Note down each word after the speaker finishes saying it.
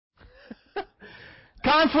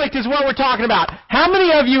Conflict is what we're talking about. How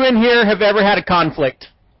many of you in here have ever had a conflict?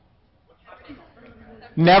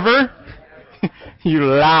 Never? You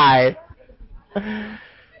lie.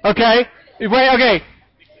 Okay. Wait, okay.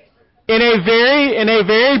 In a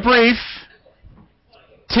very brief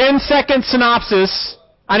 10-second synopsis,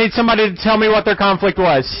 I need somebody to tell me what their conflict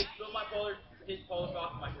was.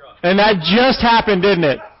 And that just happened, didn't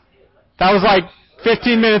it? That was like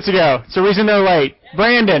 15 minutes ago. It's the reason they're late.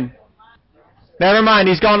 Brandon. Never mind,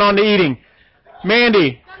 he's gone on to eating.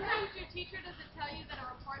 Mandy. Sometimes your teacher doesn't tell you that a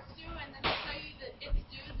report's due, and then they tell you that it's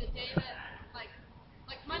due the day that, like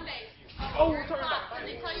Monday. Oh, we're talking about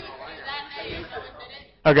Monday. They tell you it's due that day and no one did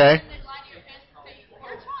it. Okay. And then they lie to your face and say,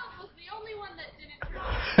 your child was the only one that didn't do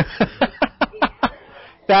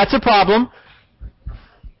it. That's a problem.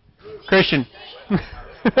 Christian.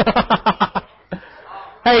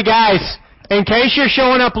 Hey guys, in case you're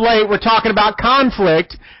showing up late, we're talking about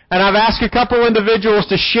conflict. And I've asked a couple individuals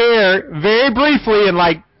to share very briefly in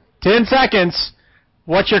like 10 seconds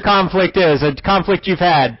what your conflict is, a conflict you've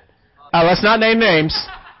had. Let's not name names.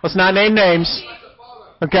 Let's not name names.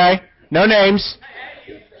 Okay? No names.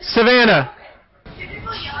 Savannah.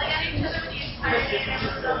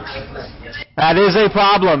 That is a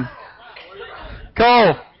problem.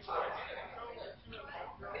 Cole.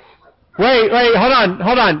 Wait,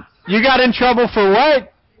 hold on. You got in trouble for what?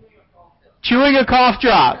 Chewing a cough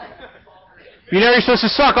drop. You know you're supposed to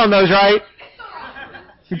suck on those, right?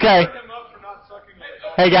 Okay.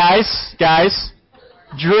 Hey guys.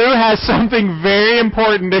 Drew has something very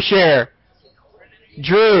important to share.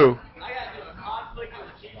 Drew. I got into a conflict with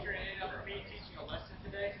a teacher and ended up me teaching a lesson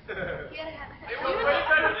today.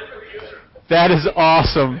 That is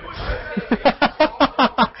awesome.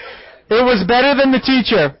 It was better than the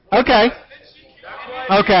teacher. Okay.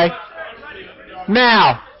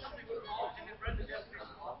 Now,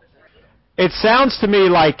 it sounds to me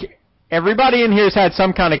like everybody in here has had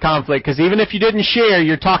some kind of conflict, because even if you didn't share,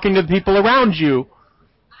 you're talking to the people around you.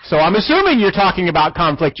 So I'm assuming you're talking about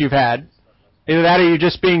conflict you've had. Either that or you're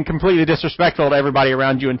just being completely disrespectful to everybody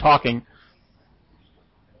around you and talking.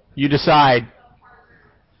 You decide.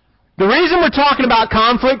 The reason we're talking about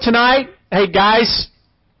conflict tonight, hey guys,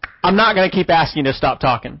 I'm not going to keep asking you to stop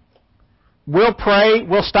talking. We'll pray.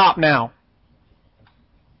 We'll stop now.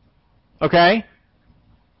 Okay?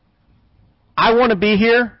 I want to be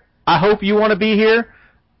here. I hope you want to be here.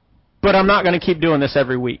 But I'm not going to keep doing this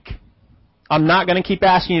every week. I'm not going to keep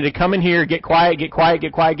asking you to come in here, get quiet,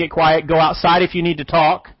 go outside if you need to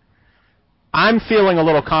talk. I'm feeling a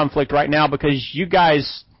little conflict right now because you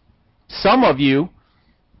guys, some of you,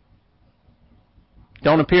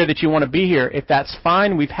 don't appear that you want to be here. If that's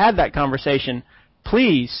fine, we've had that conversation.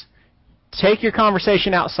 Please, take your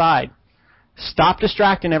conversation outside. Stop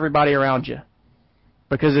distracting everybody around you.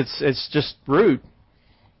 Because it's just rude.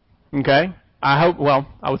 Okay? I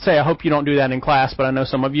hope you don't do that in class, but I know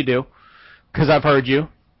some of you do. Because I've heard you.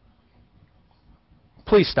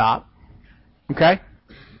 Please stop. Okay?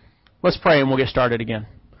 Let's pray and we'll get started again.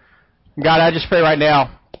 God, I just pray right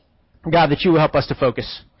now, God, that you will help us to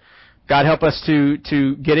focus. God, help us to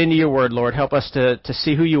get into your word, Lord. Help us to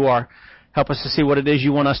see who you are. Help us to see what it is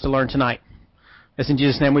you want us to learn tonight. It's in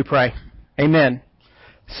Jesus' name we pray. Amen.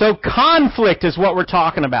 So conflict is what we're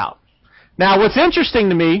talking about. Now, what's interesting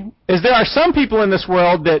to me is there are some people in this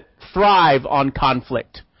world that thrive on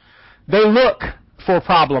conflict. They look for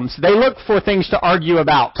problems. They look for things to argue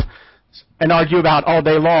about all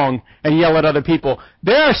day long and yell at other people.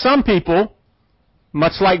 There are some people,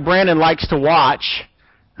 much like Brandon likes to watch,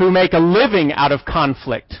 who make a living out of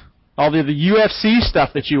conflict. All the UFC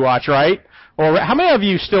stuff that you watch, right? Or how many of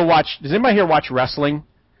you still watch, does anybody here watch wrestling?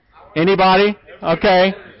 Anybody?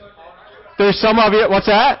 Okay. There's some of you, what's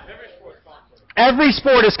that? Every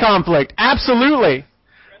sport is conflict. Absolutely.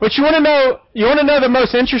 But you want to know the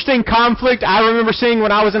most interesting conflict I remember seeing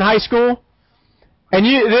when I was in high school? And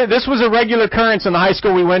this was a regular occurrence in the high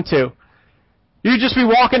school we went to. You'd just be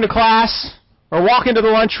walking to class, or walking to the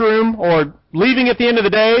lunchroom, or leaving at the end of the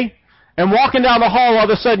day, and walking down the hall, all of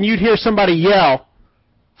a sudden you'd hear somebody yell,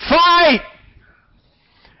 "Fight!"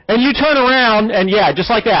 And you turn around, and yeah, just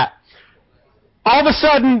like that. All of a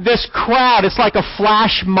sudden, this crowd, it's like a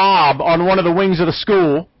flash mob on one of the wings of the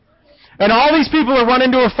school. And all these people are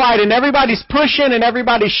running to a fight, and everybody's pushing, and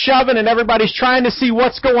everybody's shoving, and everybody's trying to see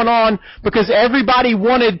what's going on, because everybody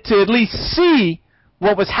wanted to at least see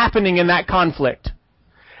what was happening in that conflict.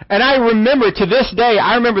 And I remember, to this day,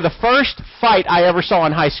 the first fight I ever saw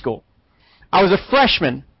in high school. I was a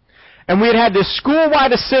freshman, and we had this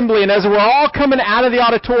school-wide assembly, and as we're all coming out of the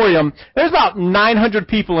auditorium, there's about 900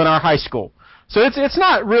 people in our high school. So it's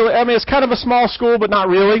not really, it's kind of a small school, but not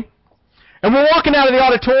really. And we're walking out of the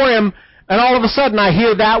auditorium, and all of a sudden I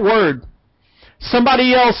hear that word.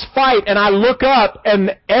 Somebody else fight, and I look up,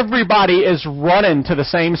 and everybody is running to the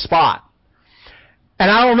same spot. And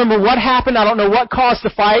I don't remember what happened. I don't know what caused the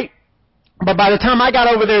fight. But by the time I got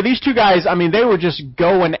over there, these two guys, I mean, they were just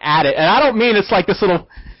going at it. And I don't mean it's like this little,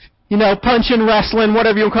 punching, wrestling,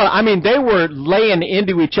 whatever you call it. I mean, they were laying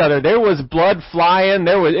into each other. There was blood flying.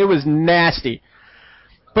 It was nasty.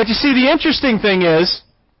 But you see, the interesting thing is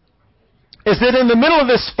that in the middle of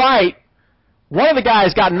this fight, one of the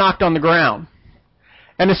guys got knocked on the ground.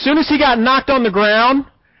 And as soon as he got knocked on the ground,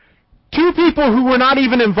 two people who were not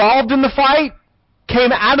even involved in the fight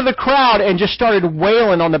came out of the crowd and just started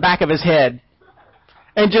wailing on the back of his head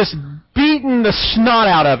and just beating the snot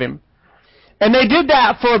out of him. And they did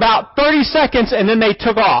that for about 30 seconds, and then they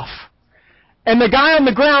took off. And the guy on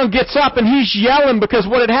the ground gets up, and he's yelling because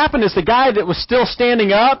what had happened is the guy that was still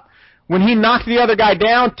standing up, when he knocked the other guy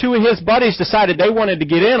down, two of his buddies decided they wanted to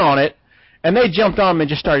get in on it, and they jumped on him and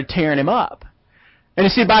just started tearing him up. And you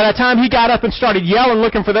see, by the time he got up and started yelling,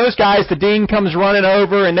 looking for those guys, the dean comes running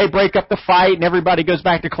over, and they break up the fight, and everybody goes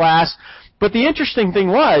back to class. But the interesting thing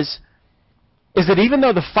is that even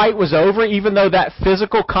though the fight was over, even though that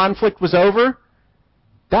physical conflict was over,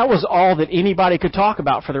 that was all that anybody could talk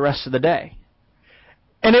about for the rest of the day.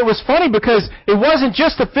 And it was funny because it wasn't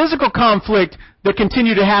just the physical conflict that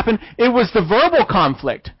continued to happen, it was the verbal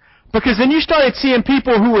conflict. Because then you started seeing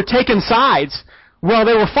people who were taking sides. Well,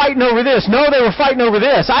 they were fighting over this. No, they were fighting over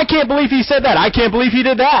this. I can't believe he said that. I can't believe he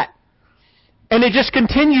did that. And it just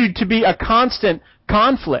continued to be a constant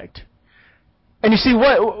conflict. And you see,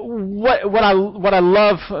 what I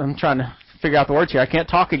love, I'm trying to figure out the words here. I can't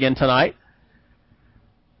talk again tonight.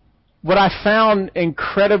 What I found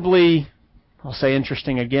incredibly, I'll say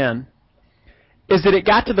interesting again, is that it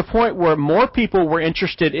got to the point where more people were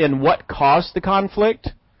interested in what caused the conflict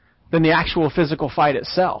than the actual physical fight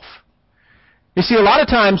itself. You see, a lot of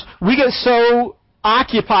times we get so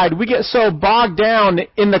occupied, we get so bogged down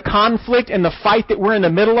in the conflict and the fight that we're in the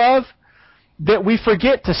middle of that we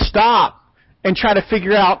forget to stop and try to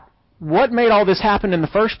figure out what made all this happen in the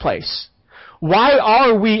first place. Why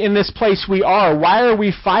are we in this place we are? Why are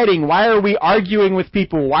we fighting? Why are we arguing with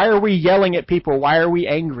people? Why are we yelling at people? Why are we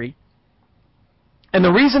angry? And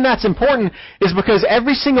the reason that's important is because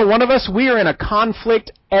every single one of us, we are in a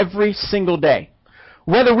conflict every single day.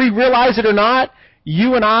 Whether we realize it or not,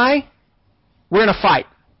 you and I, we're in a fight.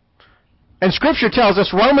 And Scripture tells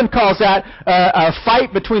us, Romans calls that a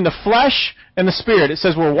fight between the flesh and the Spirit. It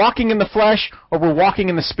says we're walking in the flesh or we're walking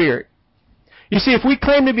in the Spirit. You see, if we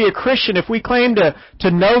claim to be a Christian, if we claim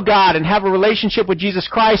to know God and have a relationship with Jesus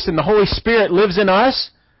Christ and the Holy Spirit lives in us,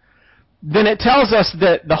 then it tells us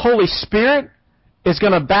that the Holy Spirit is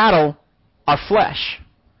going to battle our flesh.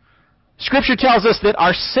 Scripture tells us that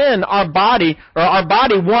our body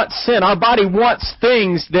wants sin. Our body wants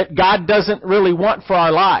things that God doesn't really want for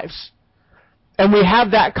our lives. And we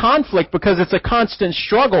have that conflict because it's a constant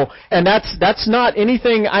struggle. And that's not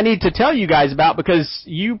anything I need to tell you guys about because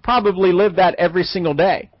you probably live that every single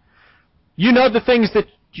day. You know the things that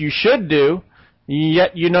you should do,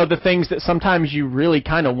 yet you know the things that sometimes you really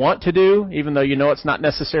kind of want to do, even though you know it's not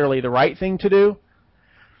necessarily the right thing to do.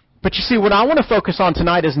 But you see, what I want to focus on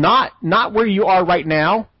tonight is not where you are right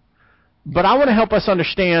now, but I want to help us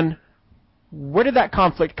understand, where did that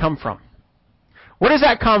conflict come from? Where does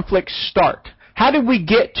that conflict start? How did we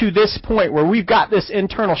get to this point where we've got this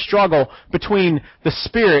internal struggle between the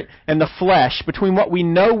spirit and the flesh, between what we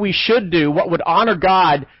know we should do, what would honor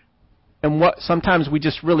God, and what sometimes we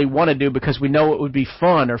just really want to do because we know it would be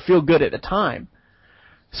fun or feel good at the time?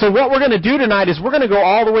 So what we're going to do tonight is we're going to go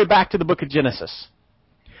all the way back to the book of Genesis.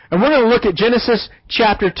 And we're going to look at Genesis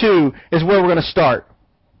chapter 2 is where we're going to start.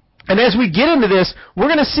 And as we get into this, we're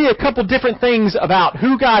going to see a couple different things about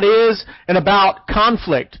who God is and about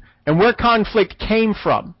conflict and where conflict came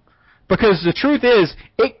from. Because the truth is,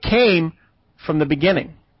 it came from the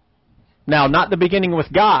beginning. Now, not the beginning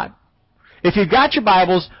with God. If you've got your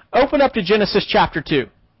Bibles, open up to Genesis chapter 2.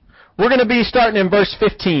 We're going to be starting in verse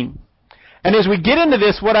 15. And as we get into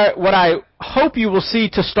this, what I hope you will see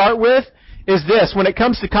to start with is this. When it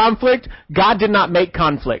comes to conflict, God did not make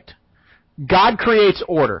conflict. God creates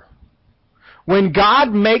order. When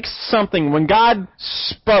God makes something, when God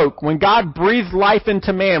spoke, when God breathed life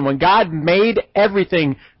into man, when God made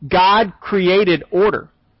everything, God created order.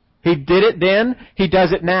 He did it then, He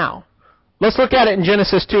does it now. Let's look at it in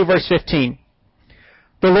Genesis 2, verse 15.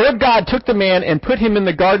 The Lord God took the man and put him in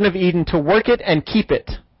the Garden of Eden to work it and keep it.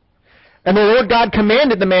 And the Lord God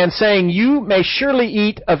commanded the man, saying, You may surely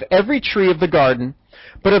eat of every tree of the garden,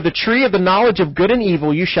 but of the tree of the knowledge of good and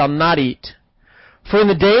evil you shall not eat. For in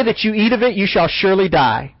the day that you eat of it, you shall surely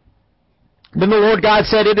die. Then the Lord God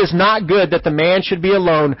said, it is not good that the man should be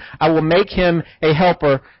alone. I will make him a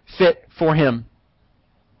helper fit for him.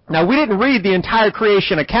 Now, we didn't read the entire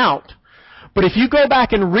creation account, but if you go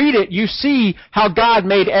back and read it, you see how God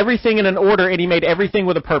made everything in an order, and He made everything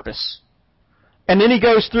with a purpose. And then He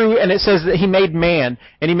goes through, and it says that He made man,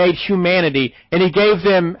 and He made humanity, and He gave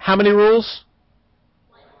them how many rules?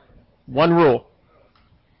 One rule.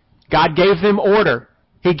 God gave them order.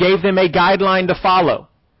 He gave them a guideline to follow.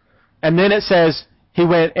 And then it says, He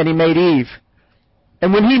went and He made Eve.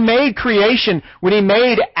 And when He made creation, when He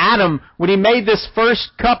made Adam, when He made this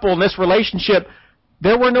first couple, this relationship,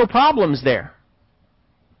 there were no problems there.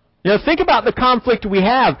 You know, think about the conflict we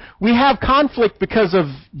have. We have conflict because of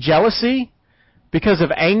jealousy, because of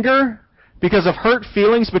anger, because of hurt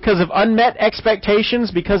feelings, because of unmet expectations,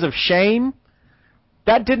 because of shame.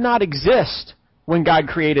 That did not exist when God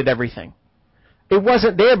created everything. It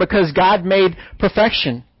wasn't there because God made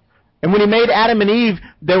perfection. And when He made Adam and Eve,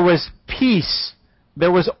 there was peace.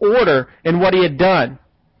 There was order in what He had done.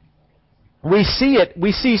 We see it.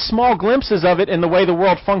 We see small glimpses of it in the way the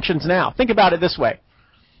world functions now. Think about it this way.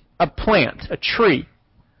 A plant, a tree.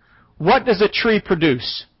 What does a tree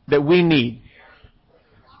produce that we need?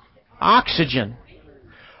 Oxygen.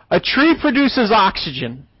 A tree produces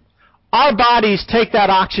oxygen. Our bodies take that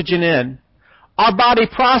oxygen in. Our body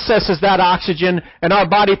processes that oxygen, and our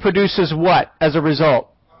body produces what as a result?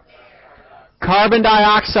 Carbon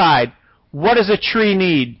dioxide. What does a tree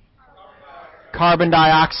need? Carbon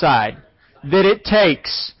dioxide. That it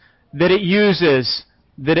takes, that it uses,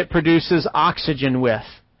 that it produces oxygen with.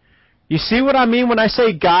 You see what I mean when I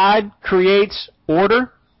say God creates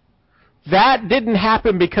order? That didn't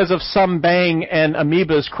happen because of some bang and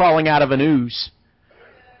amoebas crawling out of an ooze.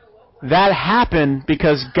 That happened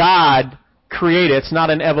because God created. It's not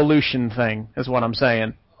an evolution thing, is what I'm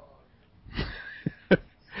saying.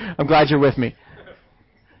 I'm glad you're with me.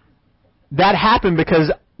 That happened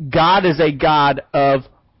because God is a God of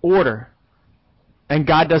order. And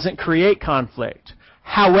God doesn't create conflict.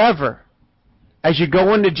 However, as you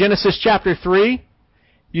go into Genesis chapter 3,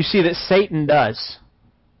 you see that Satan does.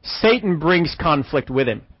 Satan brings conflict with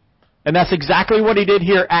him. And that's exactly what he did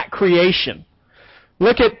here at creation.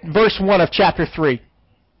 Look at verse 1 of chapter 3.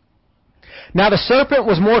 Now the serpent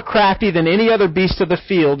was more crafty than any other beast of the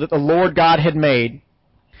field that the Lord God had made.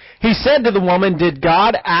 He said to the woman, did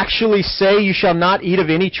God actually say you shall not eat of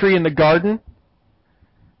any tree in the garden?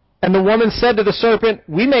 And the woman said to the serpent,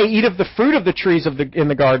 we may eat of the fruit of the trees in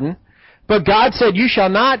the garden, but God said, you shall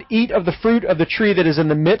not eat of the fruit of the tree that is in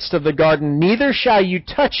the midst of the garden, neither shall you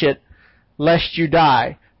touch it, lest you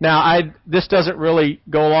die. Now, this doesn't really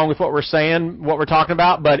go along with what we're saying, what we're talking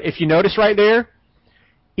about, but if you notice right there,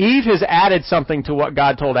 Eve has added something to what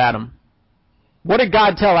God told Adam. What did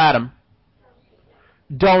God tell Adam?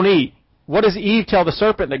 Don't eat. What does Eve tell the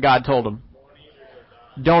serpent that God told him?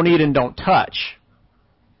 Don't eat and don't touch.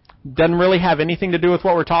 Doesn't really have anything to do with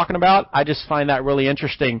what we're talking about. I just find that really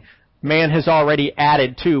interesting. Man has already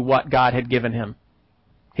added to what God had given him.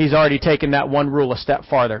 He's already taken that one rule a step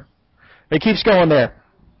farther. It keeps going there.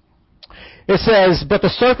 It says, but the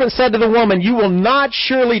serpent said to the woman, you will not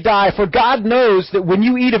surely die, for God knows that when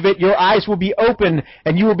you eat of it, your eyes will be open,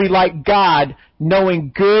 and you will be like God,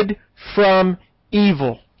 knowing good from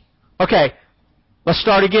evil. Okay, let's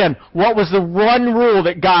start again. What was the one rule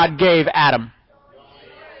that God gave Adam?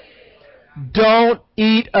 Don't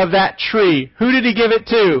eat of that tree. Who did He give it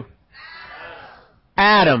to?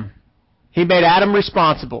 Adam. He made Adam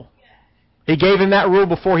responsible. He gave him that rule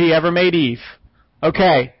before He ever made Eve.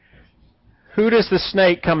 Okay. Who does the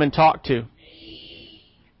snake come and talk to?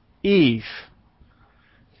 Eve.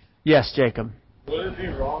 Yes, Jacob. Would it be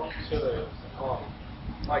wrong to,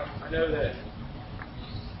 like, I know that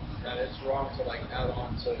it's wrong to, like, add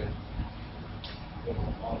on to the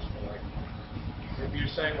laws, but, like, if you're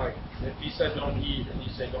saying, like, if He said don't eat, and you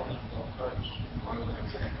say don't eat, don't touch, why would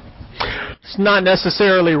that say? It's not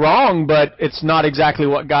necessarily wrong, but it's not exactly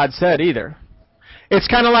what God said either. It's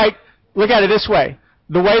kind of like, look at it this way.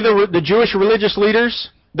 The way the Jewish religious leaders,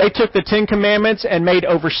 they took the 10 Commandments and made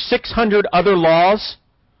over 600 other laws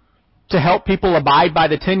to help people abide by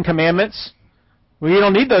the 10 Commandments. Well, you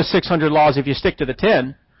don't need those 600 laws if you stick to the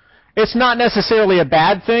 10. It's not necessarily a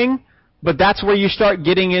bad thing, but that's where you start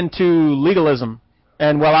getting into legalism.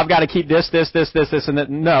 And, well, I've got to keep this, and that.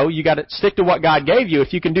 No, you got to stick to what God gave you.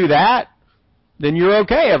 If you can do that, then you're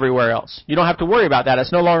okay everywhere else. You don't have to worry about that.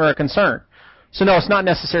 It's no longer a concern. So, no, it's not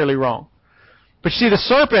necessarily wrong. But you see, the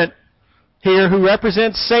serpent here, who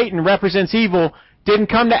represents Satan, represents evil, didn't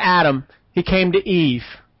come to Adam. He came to Eve.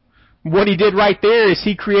 What he did right there is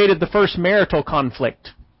he created the first marital conflict.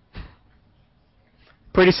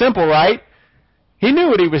 Pretty simple, right? He knew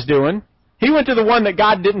what he was doing. He went to the one that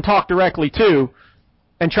God didn't talk directly to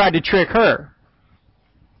and tried to trick her.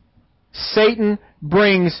 Satan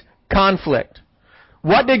brings conflict.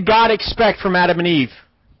 What did God expect from Adam and Eve?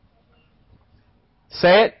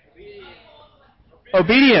 Say it.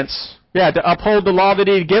 Obedience. Yeah, to uphold the law that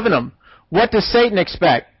he had given them. What does Satan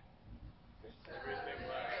expect?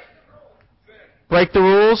 Break the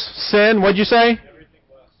rules, sin, what'd you say?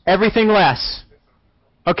 Everything less.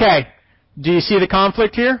 Okay, do you see the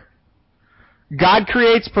conflict here? God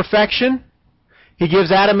creates perfection. He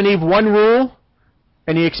gives Adam and Eve one rule,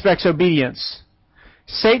 and he expects obedience.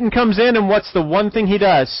 Satan comes in, and what's the one thing he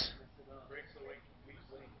does?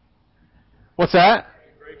 What's that?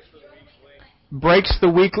 Breaks the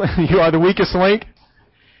weak link. You are the weakest link.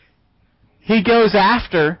 He goes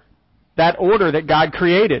after that order that God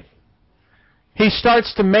created. He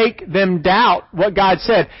starts to make them doubt what God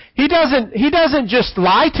said. He doesn't just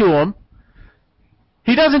lie to them.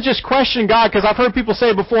 He doesn't just question God, because I've heard people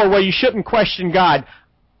say before, well, you shouldn't question God.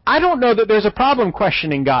 I don't know that there's a problem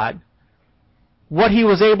questioning God. What he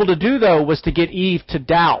was able to do, though, was to get Eve to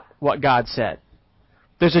doubt what God said.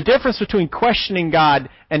 There's a difference between questioning God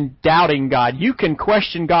and doubting God. You can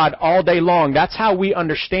question God all day long. That's how we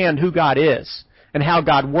understand who God is and how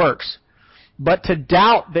God works. But to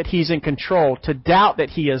doubt that he's in control, to doubt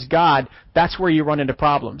that he is God, that's where you run into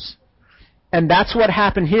problems. And that's what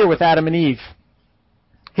happened here with Adam and Eve.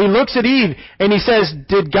 He looks at Eve and he says,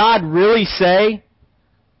 did God really say?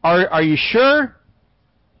 Are you sure?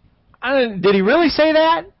 Did he really say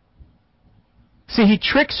that? See, he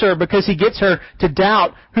tricks her because he gets her to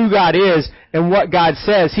doubt who God is and what God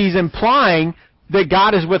says. He's implying that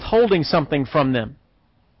God is withholding something from them.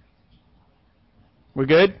 We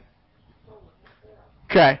good?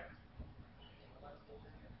 Okay.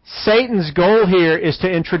 Satan's goal here is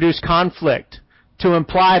to introduce conflict, to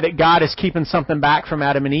imply that God is keeping something back from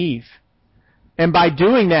Adam and Eve. And by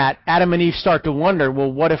doing that, Adam and Eve start to wonder,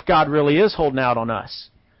 well, what if God really is holding out on us?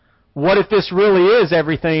 What if this really is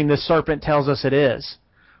everything the serpent tells us it is?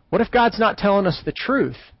 What if God's not telling us the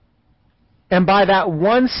truth? And by that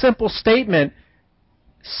one simple statement,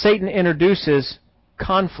 Satan introduces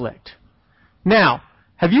conflict. Now,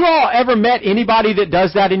 have you all ever met anybody that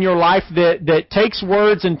does that in your life, that takes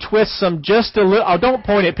words and twists them just a little? Oh, don't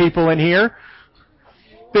point at people in here.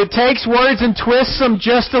 That takes words and twists them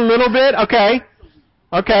just a little bit? Okay,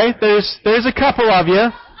 there's a couple of you.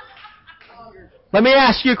 Let me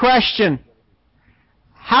ask you a question.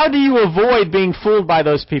 How do you avoid being fooled by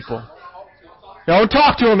those people? Don't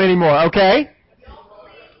talk to them anymore, okay?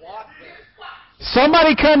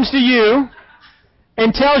 Somebody comes to you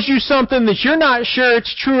and tells you something that you're not sure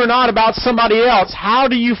it's true or not about somebody else. How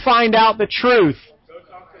do you find out the truth?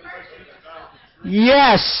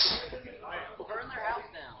 Yes.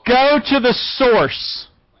 Go to the source.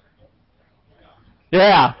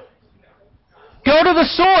 Yeah. Go to the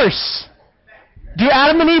source. Do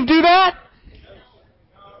Adam and Eve do that?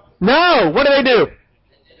 No. What do?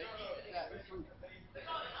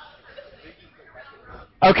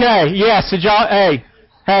 Okay, yes. Did y'all,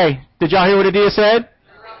 did y'all hear what Adia said?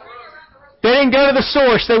 They didn't go to the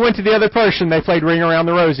source. They went to the other person. They played Ring Around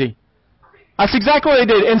the Rosie. That's exactly what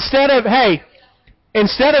they did.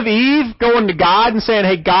 Instead of Eve going to God and saying,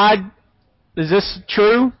 hey, God, is this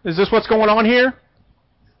true? Is this what's going on here?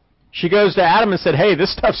 She goes to Adam and said, hey,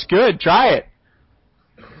 this stuff's good. Try it.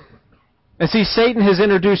 And see, Satan has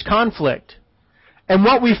introduced conflict. And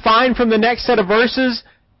what we find from the next set of verses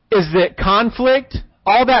is that conflict,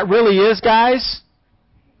 all that really is, guys,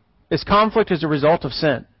 is conflict as a result of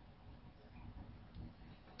sin.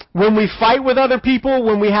 When we fight with other people,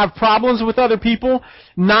 when we have problems with other people,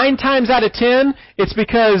 9 times out of 10, it's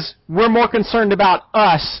because we're more concerned about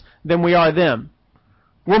us than we are them.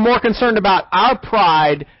 We're more concerned about our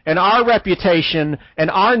pride and our reputation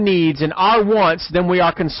and our needs and our wants than we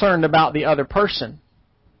are concerned about the other person.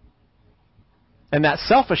 And that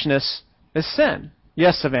selfishness is sin.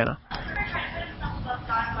 Yes, Savannah?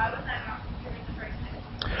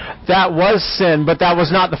 That was sin, but that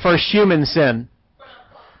was not the first human sin.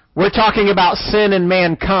 We're talking about sin in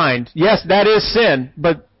mankind. Yes, that is sin,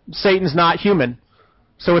 but Satan's not human.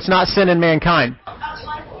 So it's not sin in mankind.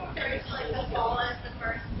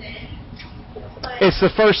 It's the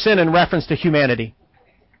first sin in reference to humanity.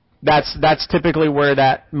 That's typically where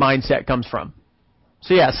that mindset comes from.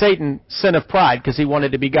 So yeah, Satan, sin of pride, because he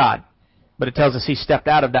wanted to be God. But it tells us he stepped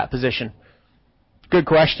out of that position. Good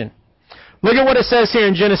question. Look at what it says here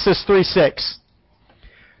in Genesis 3:6.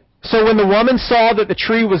 So when the woman saw that the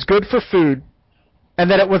tree was good for food, and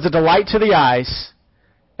that it was a delight to the eyes,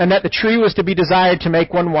 and that the tree was to be desired to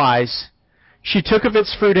make one wise, she took of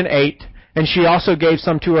its fruit and ate, and she also gave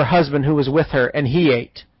some to her husband who was with her, and he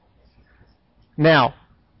ate. Now,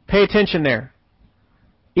 pay attention there.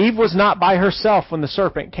 Eve was not by herself when the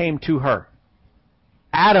serpent came to her.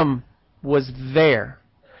 Adam was there.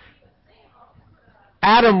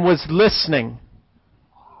 Adam was listening,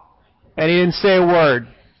 and he didn't say a word.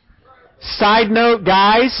 Side note,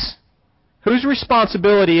 guys, whose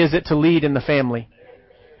responsibility is it to lead in the family?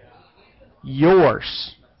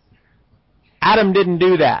 Yours. Adam didn't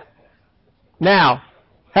do that. Now,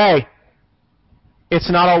 hey, it's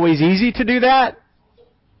not always easy to do that,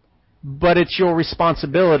 but it's your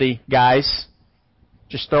responsibility, guys.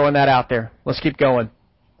 Just throwing that out there. Let's keep going.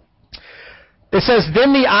 It says,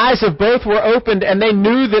 then the eyes of both were opened, and they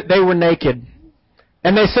knew that they were naked.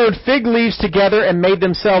 And they sewed fig leaves together and made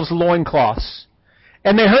themselves loincloths.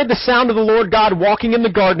 And they heard the sound of the Lord God walking in the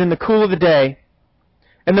garden in the cool of the day.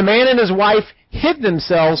 And the man and his wife hid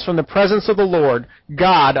themselves from the presence of the Lord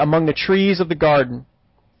God among the trees of the garden.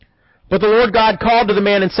 But the Lord God called to the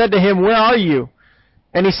man and said to him, where are you?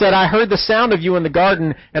 And he said, I heard the sound of you in the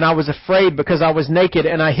garden, and I was afraid because I was naked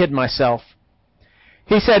and I hid myself.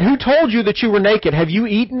 He said, who told you that you were naked? Have you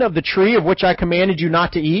eaten of the tree of which I commanded you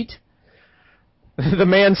not to eat? The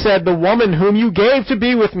man said, the woman whom you gave to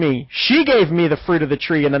be with me, she gave me the fruit of the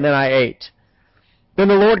tree, and then I ate. Then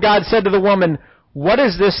the Lord God said to the woman, what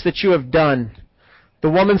is this that you have done? The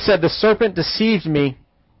woman said, the serpent deceived me,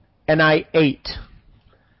 and I ate.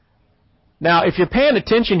 Now, if you're paying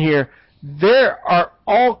attention here, there are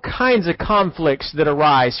all kinds of conflicts that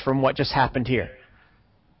arise from what just happened here.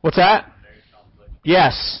 What's that?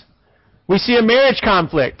 Yes. We see a marriage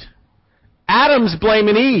conflict. Adam's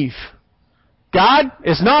blaming Eve. God,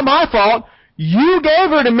 it's not my fault. You gave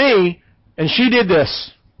her to me, and she did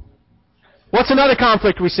this. What's another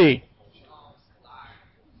conflict we see?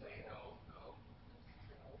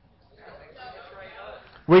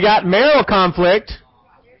 We got marital conflict.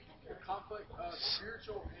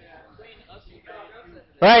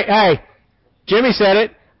 Right, hey, Jimmy said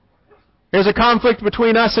it. There's a conflict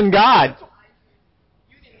between us and God.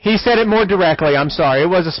 He said it more directly. I'm sorry. It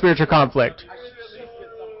was a spiritual conflict.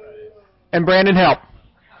 And Brandon, help.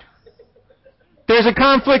 There's a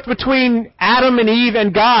conflict between Adam and Eve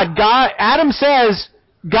and God. Adam says,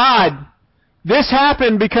 God, this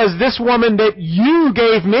happened because this woman that you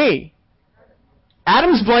gave me.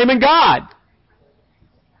 Adam's blaming God.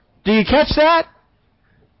 Do you catch that?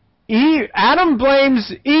 Adam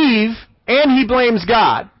blames Eve, and he blames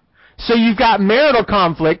God. So you've got marital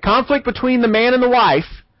conflict between the man and the wife,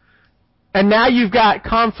 and now you've got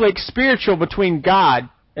conflict spiritual between God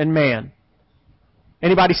and man.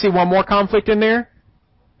 Anybody see one more conflict in there?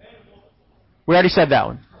 We already said that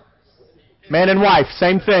one. Man and wife,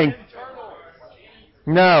 same thing.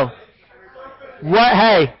 No. What?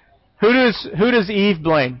 Hey, who does Eve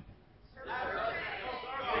blame?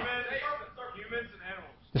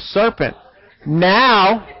 The serpent.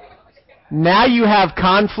 Now you have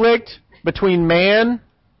conflict between man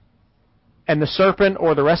and the serpent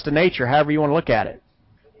or the rest of nature, however you want to look at it.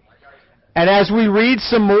 And as we read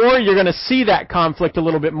some more, you're going to see that conflict a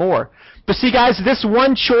little bit more. But see, guys, this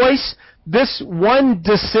one choice, this one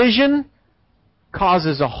decision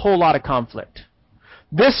causes a whole lot of conflict.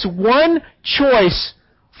 This one choice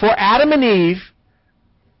for Adam and Eve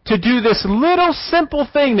to do this little simple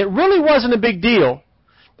thing that really wasn't a big deal.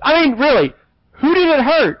 I mean, really, who did it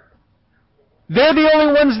hurt? They're the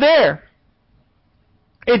only ones there.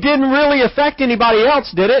 It didn't really affect anybody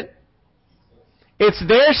else, did it? It's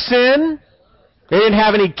their sin. They didn't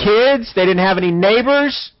have any kids. They didn't have any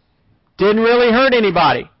neighbors. Didn't really hurt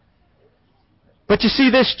anybody. But you see,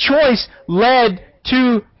 this choice led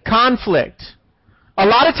to conflict. A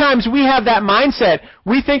lot of times we have that mindset.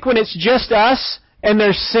 We think when it's just us and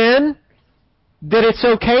there's sin, that it's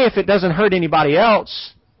okay if it doesn't hurt anybody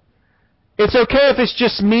else. It's okay if it's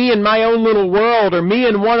just me and my own little world or me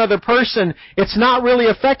and one other person. It's not really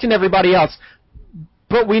affecting everybody else.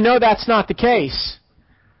 But we know that's not the case.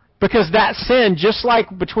 Because that sin, just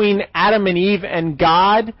like between Adam and Eve and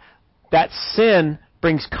God, that sin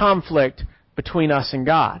brings conflict between us and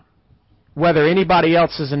God, whether anybody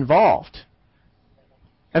else is involved.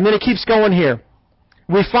 And then it keeps going here.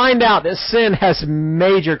 We find out that sin has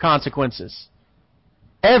major consequences.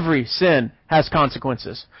 Every sin has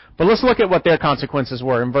consequences. But let's look at what their consequences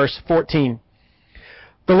were in verse 14.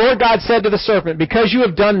 The Lord God said to the serpent, because you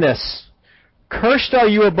have done this, cursed are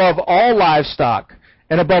you above all livestock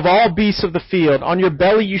and above all beasts of the field. On your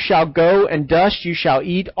belly you shall go, and dust you shall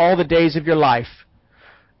eat all the days of your life.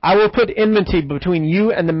 I will put enmity between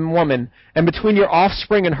you and the woman, and between your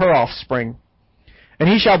offspring and her offspring. And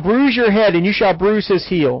he shall bruise your head, and you shall bruise his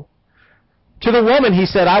heel. To the woman he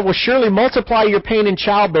said, I will surely multiply your pain in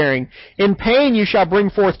childbearing. In pain you shall bring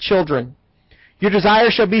forth children. Your desire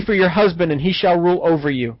shall be for your husband, and he shall rule over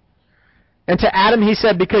you. And to Adam he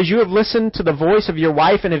said, because you have listened to the voice of your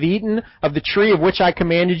wife and have eaten of the tree of which I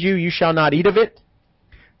commanded you, you shall not eat of it.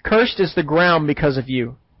 Cursed is the ground because of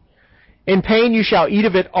you. In pain you shall eat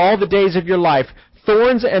of it all the days of your life.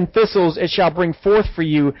 Thorns and thistles it shall bring forth for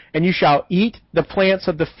you, and you shall eat the plants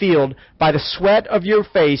of the field. By the sweat of your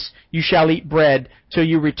face you shall eat bread, till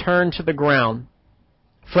you return to the ground.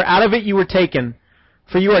 For out of it you were taken,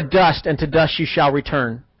 for you are dust, and to dust you shall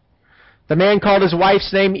return. The man called his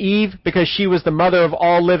wife's name Eve, because she was the mother of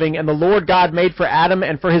all living. And the Lord God made for Adam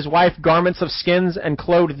and for his wife garments of skins, and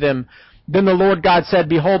clothed them. Then the Lord God said,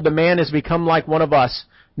 Behold, the man is become like one of us,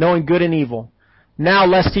 knowing good and evil. Now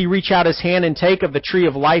lest he reach out his hand and take of the tree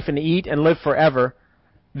of life and eat and live forever.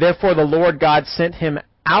 Therefore the Lord God sent him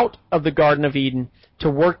out of the Garden of Eden to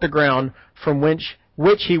work the ground from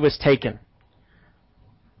which he was taken.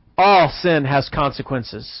 All sin has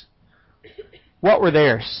consequences. What were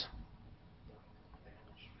theirs?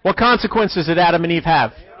 What consequences did Adam and Eve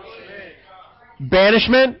have?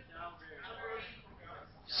 Banishment?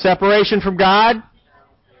 Separation from God?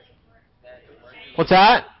 What's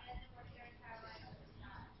that?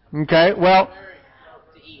 Okay, well,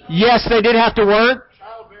 yes, they did have to work,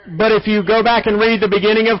 but if you go back and read the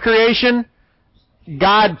beginning of creation,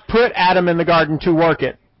 God put Adam in the garden to work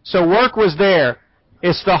it. So work was there.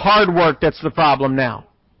 It's the hard work that's the problem now.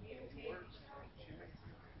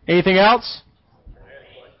 Anything else?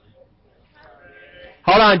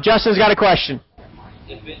 Hold on, Justin's got a question.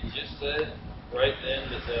 If it just said right then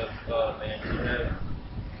that the man should have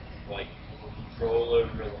like control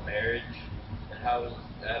over the marriage, then how is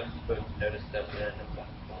Adam supposed to know to step in?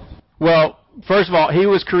 Well, first of all, he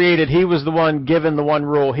was created. He was the one given the one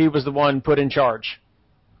rule. He was the one put in charge.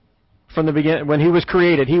 From the beginning, when he was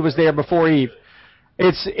created, he was there before Eve.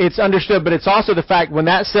 It's understood, but it's also the fact when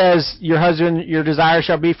that says your husband, your desire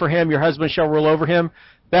shall be for him, your husband shall rule over him.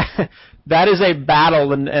 That is a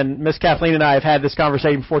battle, and Miss Kathleen and I have had this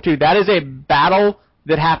conversation before too. That is a battle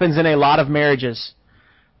that happens in a lot of marriages.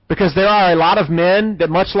 Because there are a lot of men that,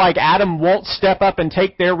 much like Adam, won't step up and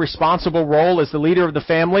take their responsible role as the leader of the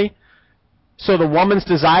family. So the woman's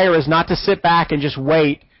desire is not to sit back and just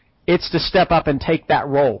wait. It's to step up and take that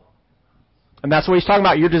role. And that's what he's talking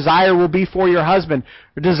about. Your desire will be for your husband.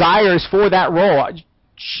 Your desire is for that role.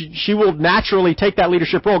 She will naturally take that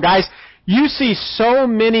leadership role. Guys, you see so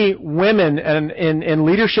many women in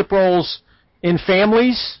leadership roles in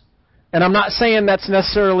families, and I'm not saying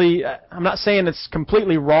I'm not saying it's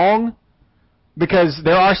completely wrong, because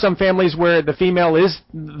there are some families where the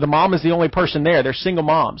mom is the only person there. They're single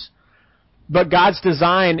moms. But God's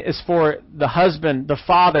design is for the husband, the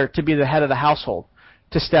father, to be the head of the household,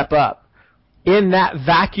 to step up. In that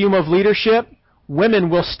vacuum of leadership,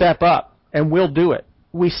 women will step up and will do it.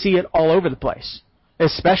 We see it all over the place,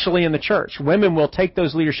 especially in the church. Women will take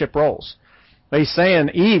those leadership roles. But he's saying,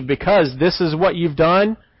 Eve, because this is what you've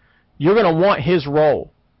done, you're going to want his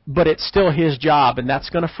role, but it's still his job, and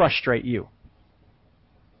that's going to frustrate you.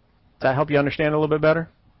 Does that help you understand a little bit better?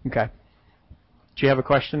 Okay. Do you have a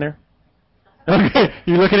question there? Okay.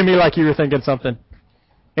 You're looking at me like you were thinking something.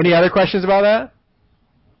 Any other questions about that?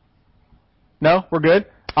 No? We're good?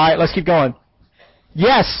 All right, let's keep going.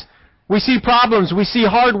 Yes, we see problems. We see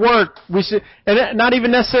hard work. And not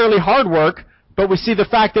even necessarily hard work, but we see the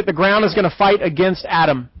fact that the ground is going to fight against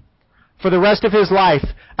Adam for the rest of his life.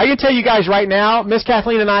 I can tell you guys right now, Miss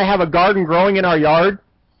Kathleen and I have a garden growing in our yard.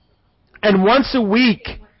 And once a week,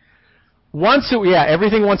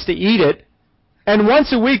 everything wants to eat it. And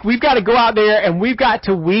once a week, we've got to go out there and we've got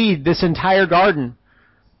to weed this entire garden.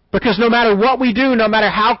 Because no matter what we do, no matter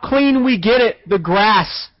how clean we get it, the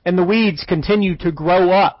grass and the weeds continue to grow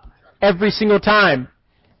up every single time.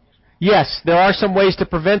 Yes, there are some ways to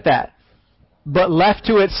prevent that. But left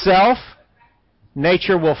to itself,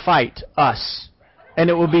 nature will fight us. And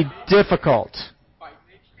it will be difficult.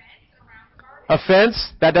 A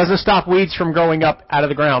fence, that doesn't stop weeds from growing up out of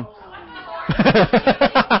the ground.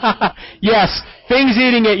 Yes, things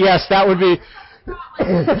eating it, yes, that would be...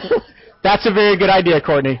 That's a very good idea,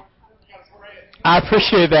 Courtney. I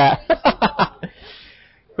appreciate that.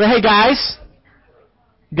 But hey, guys,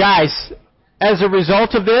 as a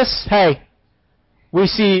result of this, hey, we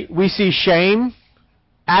see shame.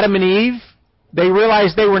 Adam and Eve, they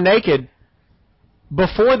realized they were naked.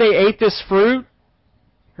 Before they ate this fruit,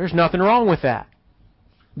 there's nothing wrong with that.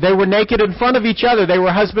 They were naked in front of each other. They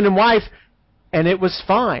were husband and wife. and it was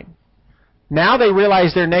fine. Now they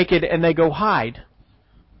realize they're naked and they go hide.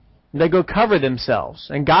 They go cover themselves,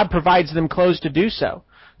 and God provides them clothes to do so.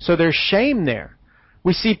 So there's shame there.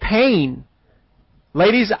 We see pain.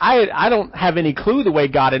 Ladies, I don't have any clue the way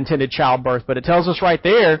God intended childbirth, but it tells us right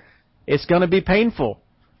there it's going to be painful.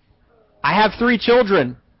 I have 3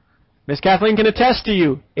 children. Miss Kathleen can attest to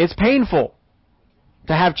you. It's painful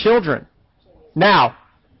to have children. Now,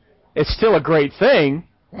 it's still a great thing,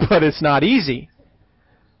 but it's not easy.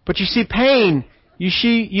 But you see pain. You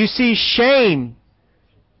see shame.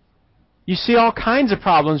 You see all kinds of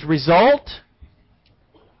problems result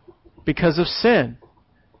because of sin.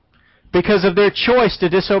 Because of their choice to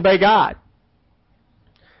disobey God.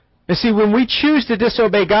 You see, when we choose to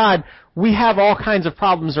disobey God, we have all kinds of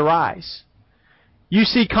problems arise. You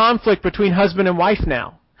see conflict between husband and wife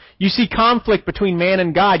now. You see conflict between man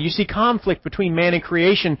and God. You see conflict between man and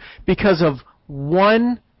creation because of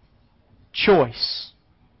one choice.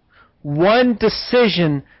 One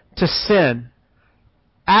decision to sin.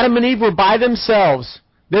 Adam and Eve were by themselves.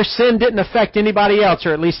 Their sin didn't affect anybody else,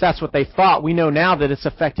 or at least that's what they thought. We know now that it's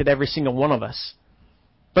affected every single one of us.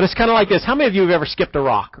 But it's kind of like this. How many of you have ever skipped a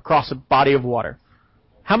rock across a body of water?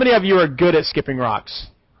 How many of you are good at skipping rocks?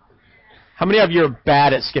 How many of you are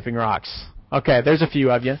bad at skipping rocks? Okay, there's a few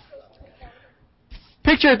of you.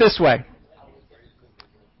 Picture it this way.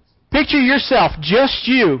 Picture yourself, just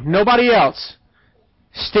you, nobody else,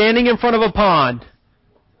 standing in front of a pond,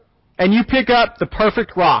 and you pick up the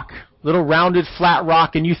perfect rock, little rounded flat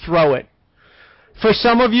rock, and you throw it. For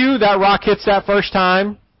some of you, that rock hits that first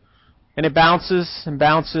time, and it bounces and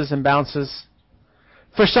bounces and bounces.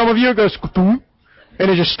 For some of you, it goes boom, and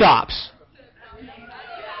it just stops.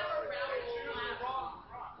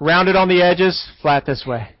 Rounded on the edges, flat this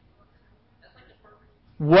way.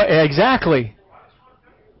 What exactly?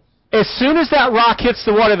 As soon as that rock hits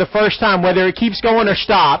the water the first time, whether it keeps going or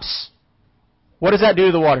stops, what does that do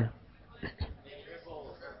to the water?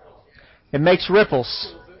 It makes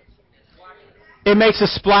ripples. It makes a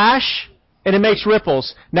splash, and it makes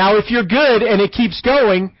ripples. Now, if you're good and it keeps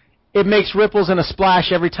going, it makes ripples and a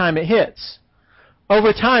splash every time it hits.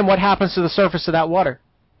 Over time, what happens to the surface of that water?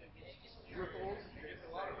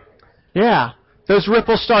 Yeah. Those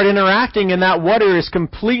ripples start interacting, and that water is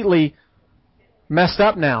completely messed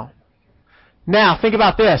up now. Now, think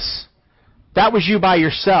about this. That was you by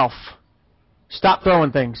yourself. Stop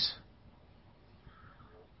throwing things.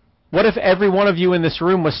 What if every one of you in this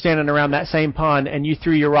room was standing around that same pond and you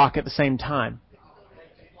threw your rock at the same time?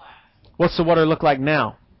 What's the water look like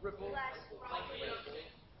now?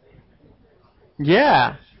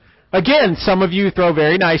 Yeah. Again, some of you throw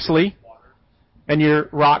very nicely and your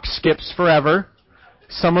rock skips forever.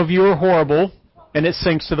 Some of you are horrible and it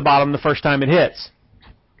sinks to the bottom the first time it hits.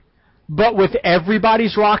 But with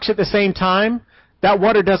everybody's rocks at the same time, that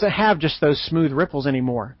water doesn't have just those smooth ripples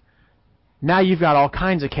anymore. Now you've got all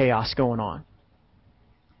kinds of chaos going on.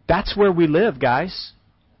 That's where we live, guys.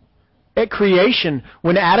 At creation,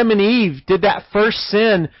 when Adam and Eve did that first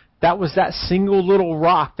sin, that was that single little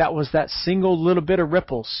rock. That was that single little bit of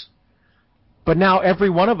ripples. But now every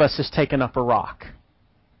one of us has taken up a rock.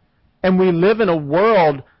 And we live in a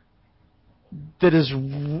world that is,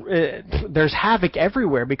 there's havoc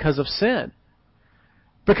everywhere because of sin.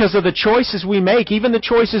 Because of the choices we make, even the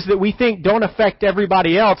choices that we think don't affect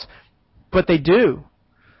everybody else, but they do.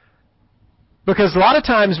 Because a lot of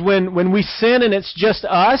times when we sin and it's just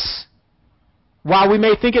us, while we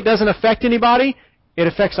may think it doesn't affect anybody, it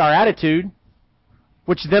affects our attitude,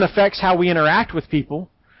 which then affects how we interact with people,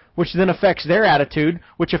 which then affects their attitude,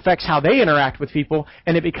 which affects how they interact with people,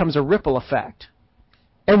 and it becomes a ripple effect.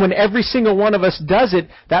 And when every single one of us does it,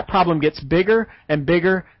 that problem gets bigger and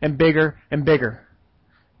bigger and bigger and bigger.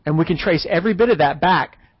 And we can trace every bit of that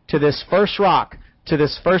back to this first rock, to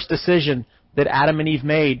this first decision that Adam and Eve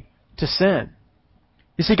made to sin.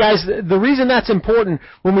 You see, guys, the reason that's important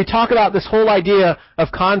when we talk about this whole idea of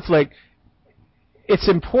conflict, it's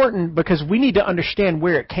important because we need to understand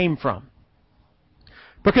where it came from.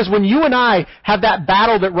 Because when you and I have that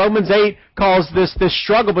battle that Romans 8 calls this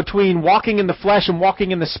struggle between walking in the flesh and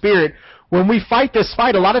walking in the Spirit, when we fight this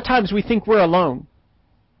fight, a lot of times we think we're alone.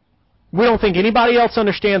 We don't think anybody else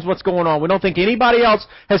understands what's going on. We don't think anybody else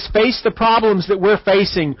has faced the problems that we're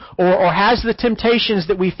facing or has the temptations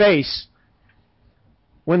that we face.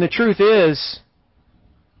 When the truth is,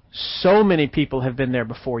 so many people have been there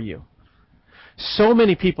before you. So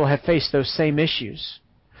many people have faced those same issues.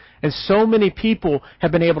 And so many people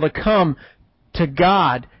have been able to come to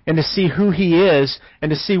God and to see who He is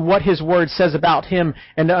and to see what His Word says about Him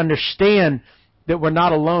and to understand that we're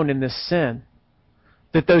not alone in this sin.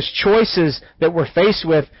 That those choices that we're faced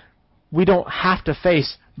with, we don't have to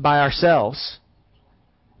face by ourselves.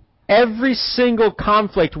 Every single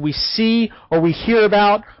conflict we see or we hear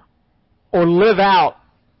about or live out,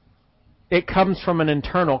 it comes from an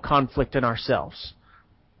internal conflict in ourselves.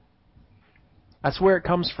 That's where it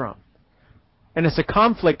comes from. And it's a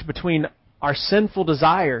conflict between our sinful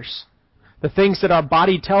desires, the things that our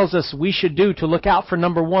body tells us we should do to look out for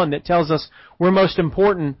number one, that tells us we're most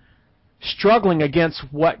important, struggling against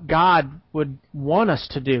what God would want us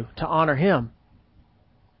to do to honor Him.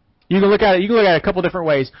 You can look at it a couple different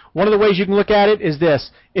ways. One of the ways you can look at it is this.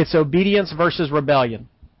 It's obedience versus rebellion.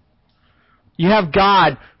 You have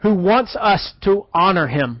God who wants us to honor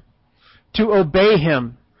Him, to obey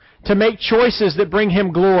Him, to make choices that bring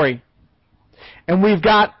Him glory. And we've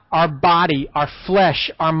got our body, our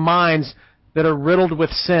flesh, our minds that are riddled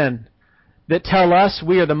with sin, that tell us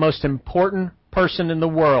we are the most important person in the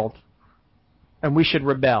world, and we should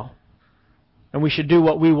rebel, and we should do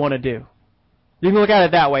what we want to do. You can look at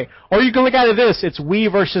it that way. Or you can look at it this, it's we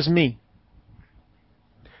versus me.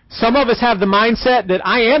 Some of us have the mindset that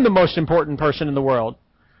I am the most important person in the world.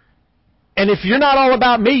 And if you're not all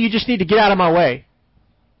about me, you just need to get out of my way.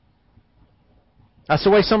 That's the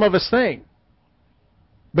way some of us think.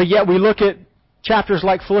 But yet we look at chapters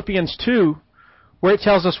like Philippians 2, where it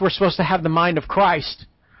tells us we're supposed to have the mind of Christ,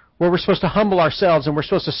 where we're supposed to humble ourselves and we're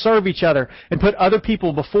supposed to serve each other and put other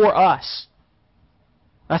people before us.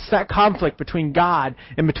 That's that conflict between God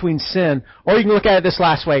and between sin. Or you can look at it this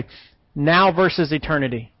last way, now versus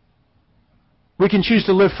eternity. We can choose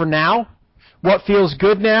to live for now, what feels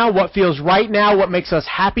good now, what feels right now, what makes us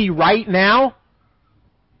happy right now.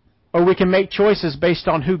 Or we can make choices based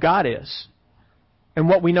on who God is and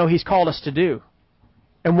what we know He's called us to do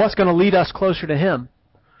and what's going to lead us closer to Him.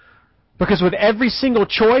 Because with every single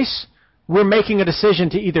choice, we're making a decision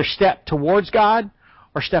to either step towards God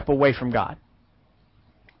or step away from God.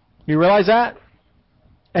 You realize that?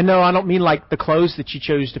 And no, I don't mean like the clothes that you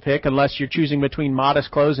chose to pick, unless you're choosing between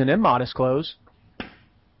modest clothes and immodest clothes.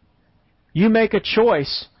 You make a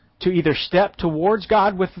choice to either step towards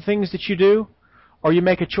God with the things that you do, or you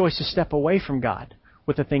make a choice to step away from God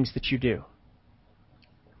with the things that you do.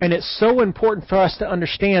 And it's so important for us to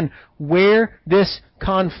understand where this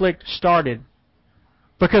conflict started.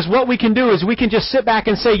 Because what we can do is we can just sit back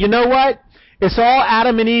and say, you know what? It's all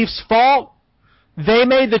Adam and Eve's fault. They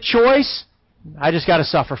made the choice. I just got to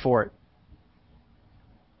suffer for it.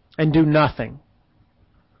 And do nothing.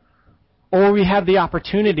 Or we have the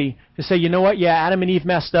opportunity to say, you know what? Yeah, Adam and Eve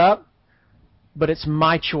messed up, but it's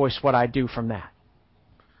my choice what I do from that.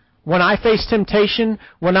 When I face temptation,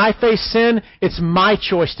 when I face sin, it's my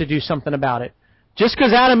choice to do something about it. Just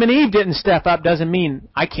because Adam and Eve didn't step up doesn't mean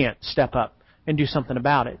I can't step up and do something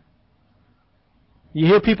about it. You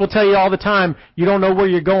hear people tell you all the time, you don't know where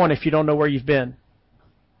you're going if you don't know where you've been.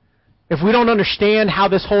 If we don't understand how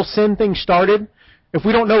this whole sin thing started, if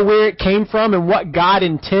we don't know where it came from and what God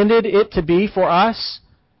intended it to be for us,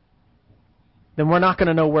 then we're not going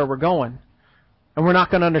to know where we're going. And we're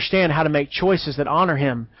not going to understand how to make choices that honor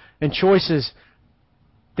Him and choices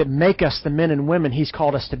that make us the men and women He's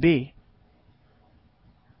called us to be.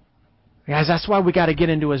 Guys, that's why we got to get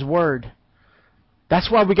into His Word. That's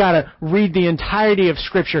why we got to read the entirety of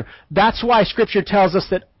Scripture. That's why Scripture tells us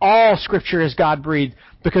that all Scripture is God-breathed,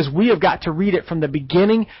 because we have got to read it from the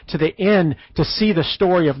beginning to the end to see the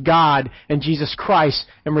story of God and Jesus Christ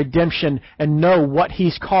and redemption and know what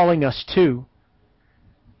He's calling us to.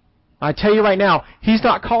 I tell you right now, He's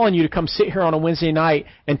not calling you to come sit here on a Wednesday night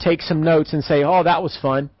and take some notes and say, oh, that was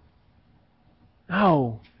fun.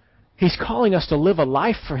 No. He's calling us to live a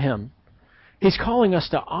life for Him. He's calling us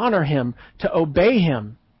to honor Him, to obey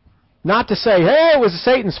Him. Not to say, hey, it was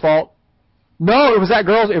Satan's fault. No, it was that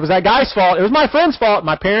guy's fault. It was my friend's fault.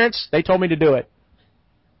 My parents, they told me to do it.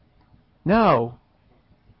 No.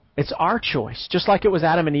 It's our choice, just like it was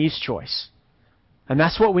Adam and Eve's choice. And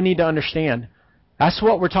that's what we need to understand. That's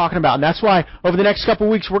what we're talking about. And that's why over the next couple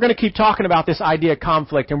of weeks, we're going to keep talking about this idea of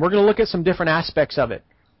conflict. And we're going to look at some different aspects of it.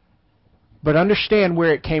 But understand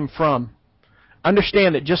where it came from.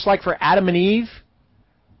 Understand that just like for Adam and Eve,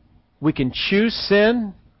 we can choose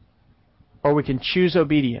sin or we can choose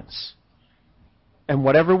obedience. And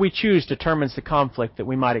whatever we choose determines the conflict that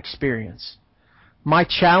we might experience. My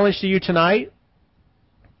challenge to you tonight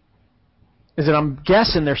is that I'm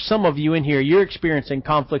guessing there's some of you in here, you're experiencing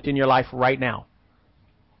conflict in your life right now.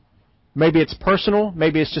 Maybe it's personal.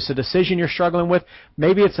 Maybe it's just a decision you're struggling with.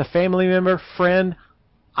 Maybe it's a family member, friend.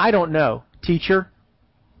 I don't know. Teacher.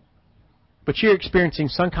 But you're experiencing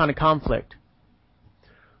some kind of conflict.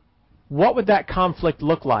 What would that conflict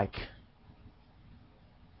look like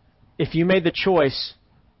if you made the choice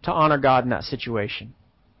to honor God in that situation?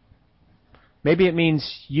 Maybe it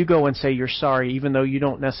means you go and say you're sorry even though you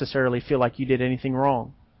don't necessarily feel like you did anything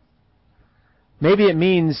wrong. Maybe it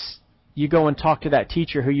means you go and talk to that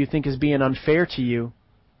teacher who you think is being unfair to you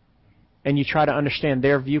and you try to understand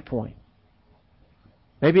their viewpoint.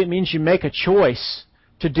 Maybe it means you make a choice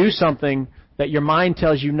to do something that your mind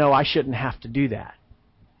tells you, no, I shouldn't have to do that.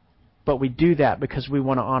 But we do that because we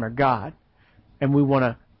want to honor God and we want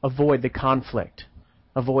to avoid the conflict,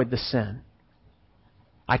 avoid the sin.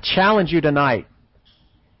 I challenge you tonight,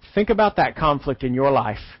 think about that conflict in your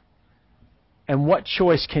life and what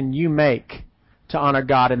choice can you make to honor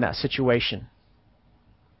God in that situation?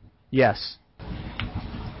 Yes.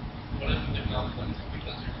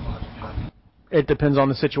 It depends on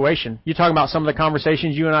the situation. You talking about some of the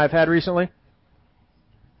conversations you and I have had recently?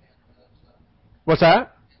 What's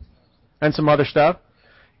that? And some other stuff.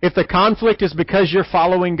 If the conflict is because you're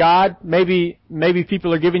following God, maybe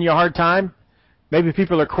people are giving you a hard time. Maybe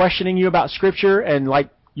people are questioning you about Scripture and like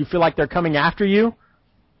you feel like they're coming after you.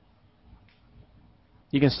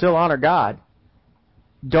 You can still honor God.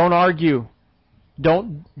 Don't argue.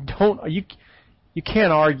 You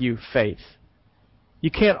can't argue faith.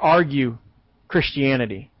 You can't argue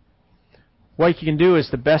Christianity. What you can do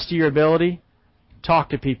is the best of your ability, talk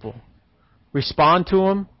to people. Respond to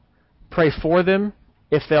them. Pray for them.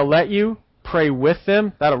 If they'll let you, pray with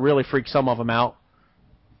them. That'll really freak some of them out.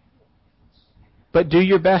 But do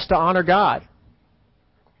your best to honor God.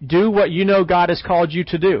 Do what you know God has called you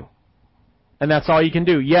to do. And that's all you can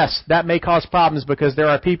do. Yes, that may cause problems because there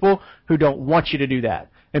are people who don't want you to do that.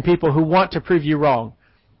 And people who want to prove you wrong.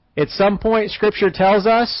 At some point, Scripture tells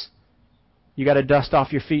us, you got to dust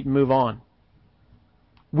off your feet and move on.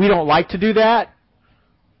 We don't like to do that.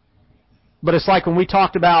 But it's like when we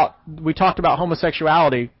talked about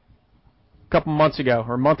homosexuality a couple months ago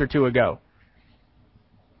or a month or two ago.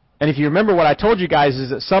 And if you remember what I told you guys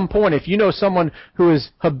is at some point, if you know someone who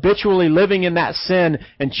is habitually living in that sin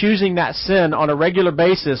and choosing that sin on a regular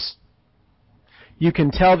basis, you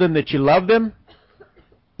can tell them that you love them,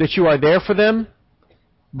 that you are there for them,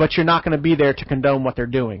 but you're not going to be there to condone what they're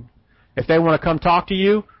doing. If they want to come talk to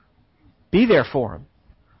you, be there for them.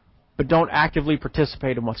 But don't actively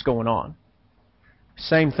participate in what's going on.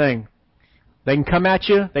 Same thing. They can come at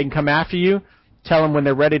you. They can come after you. Tell them when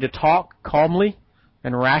they're ready to talk calmly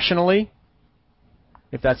and rationally,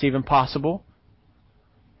 if that's even possible,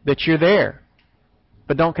 that you're there.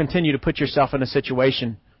 But don't continue to put yourself in a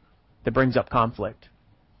situation that brings up conflict.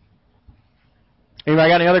 Anybody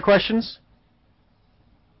got any other questions?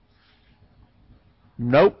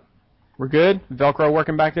 Nope. We're good? Velcro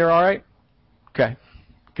working back there all right? Okay.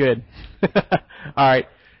 Good. All right.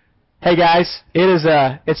 Hey guys,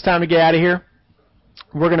 it's time to get out of here.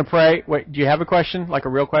 We're going to pray. Wait, do you have a question? Like a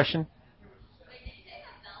real question?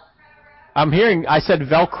 I said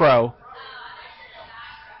Velcro.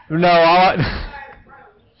 No,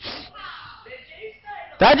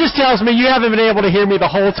 that just tells me you haven't been able to hear me the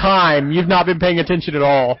whole time. You've not been paying attention at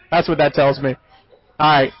all. That's what that tells me.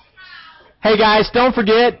 All right. Hey guys, don't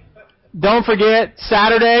forget,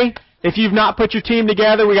 Saturday, if you've not put your team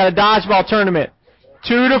together, we got a dodgeball tournament.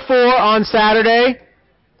 2 to 4 on Saturday.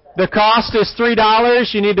 The cost is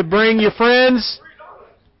 $3. You need to bring your friends.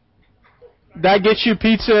 That gets you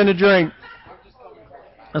pizza and a drink.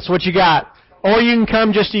 That's what you got. Or you can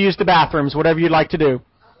come just to use the bathrooms, whatever you'd like to do.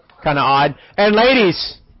 Kind of odd. And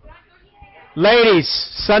ladies,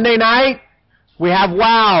 Sunday night, we have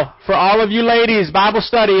WOW for all of you ladies. Bible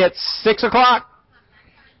study at 6 o'clock.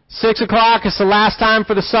 6 o'clock is the last time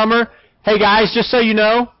for the summer. Hey guys, just so you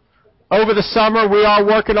know, over the summer we are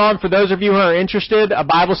working on, for those of you who are interested, a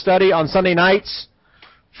Bible study on Sunday nights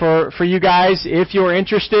for you guys. If you're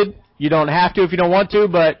interested, you don't have to if you don't want to,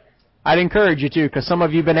 but I'd encourage you to because some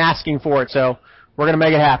of you have been asking for it, so we're going to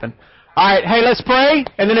make it happen. All right, hey, let's pray,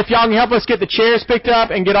 and then if y'all can help us get the chairs picked up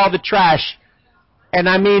and get all the trash. And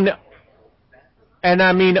I mean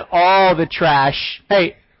all the trash.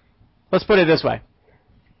 Hey, let's put it this way.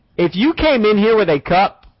 If you came in here with a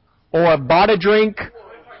cup or bought a drink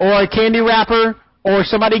or a candy wrapper or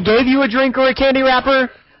somebody gave you a drink or a candy wrapper,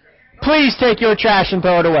 please take your trash and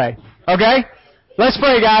throw it away. Okay? Let's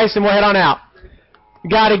pray, guys, and we'll head on out.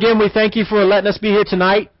 God, again, we thank you for letting us be here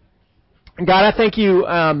tonight. God, I thank you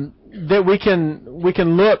that we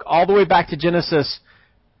can look all the way back to Genesis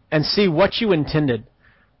and see what you intended.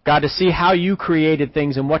 God, to see how you created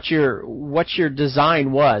things and what your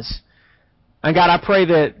design was. And God, I pray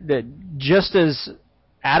that just as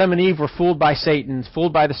Adam and Eve were fooled by Satan,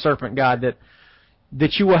 fooled by the serpent, God,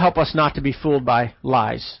 that you will help us not to be fooled by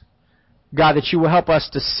lies. God, that you will help us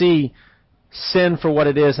to see sin for what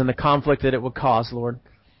it is and the conflict that it would cause, Lord.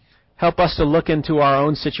 Help us to look into our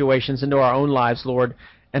own situations, into our own lives, Lord,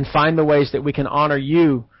 and find the ways that we can honor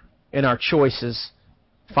you in our choices.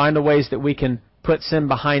 Find the ways that we can put sin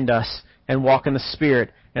behind us and walk in the Spirit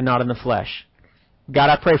and not in the flesh. God,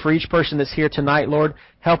 I pray for each person that's here tonight, Lord,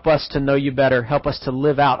 help us to know you better. Help us to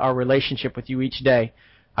live out our relationship with you each day.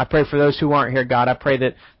 I pray for those who aren't here, God. I pray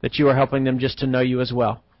that you are helping them just to know you as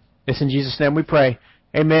well. It's in Jesus' name we pray.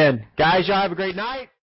 Amen. Guys, y'all have a great night.